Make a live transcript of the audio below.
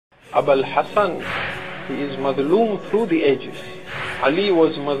Abul Hassan, he is madloom through the ages. Ali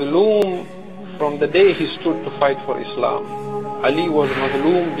was madloom from the day he stood to fight for Islam. Ali was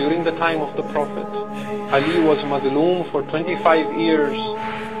madloom during the time of the Prophet. Ali was madloom for 25 years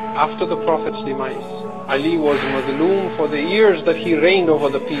after the Prophet's demise. Ali was madloom for the years that he reigned over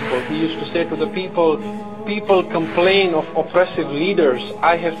the people. He used to say to the people, people complain of oppressive leaders.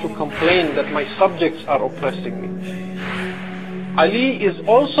 I have to complain that my subjects are oppressing me. Ali is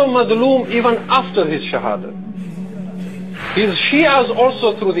also madloom even after his shahada. His Shias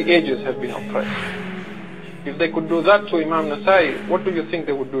also through the ages have been oppressed. If they could do that to Imam Nasai, what do you think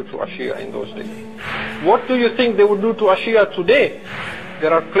they would do to a Shia in those days? What do you think they would do to a Shia today?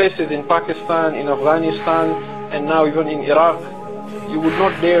 There are places in Pakistan, in Afghanistan, and now even in Iraq, you would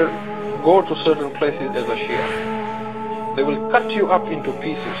not dare go to certain places as a Shia. They will cut you up into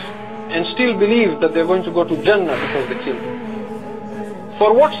pieces and still believe that they're going to go to Jannah because they killed you.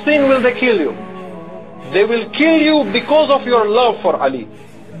 For what sin will they kill you? They will kill you because of your love for Ali.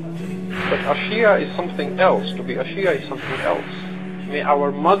 But a Shia is something else. To be a Shia is something else. May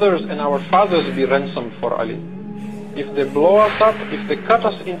our mothers and our fathers be ransomed for Ali. If they blow us up, if they cut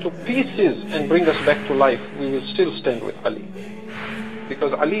us into pieces and bring us back to life, we will still stand with Ali.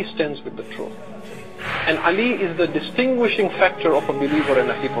 Because Ali stands with the truth. And Ali is the distinguishing factor of a believer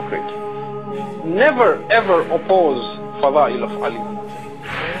and a hypocrite. Never ever oppose Fada'il of Ali.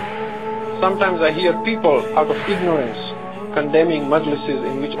 Sometimes I hear people out of ignorance condemning majlises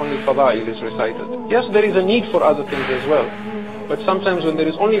in which only Fada'il is recited. Yes, there is a need for other things as well. But sometimes when there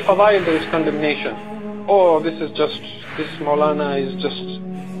is only Fada'il, there is condemnation. Oh, this Maulana is just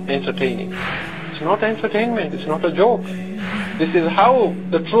entertaining. It's not entertainment, it's not a joke. This is how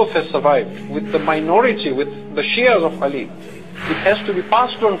the truth has survived, with the minority, with the Shias of Ali. It has to be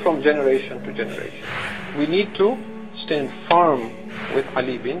passed on from generation to generation. We need to stand firm with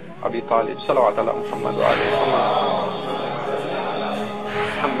Ali bin Abi Talib. Salawat ala Muhammad wa ali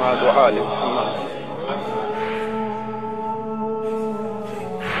Muhammad wa ali Muhammad.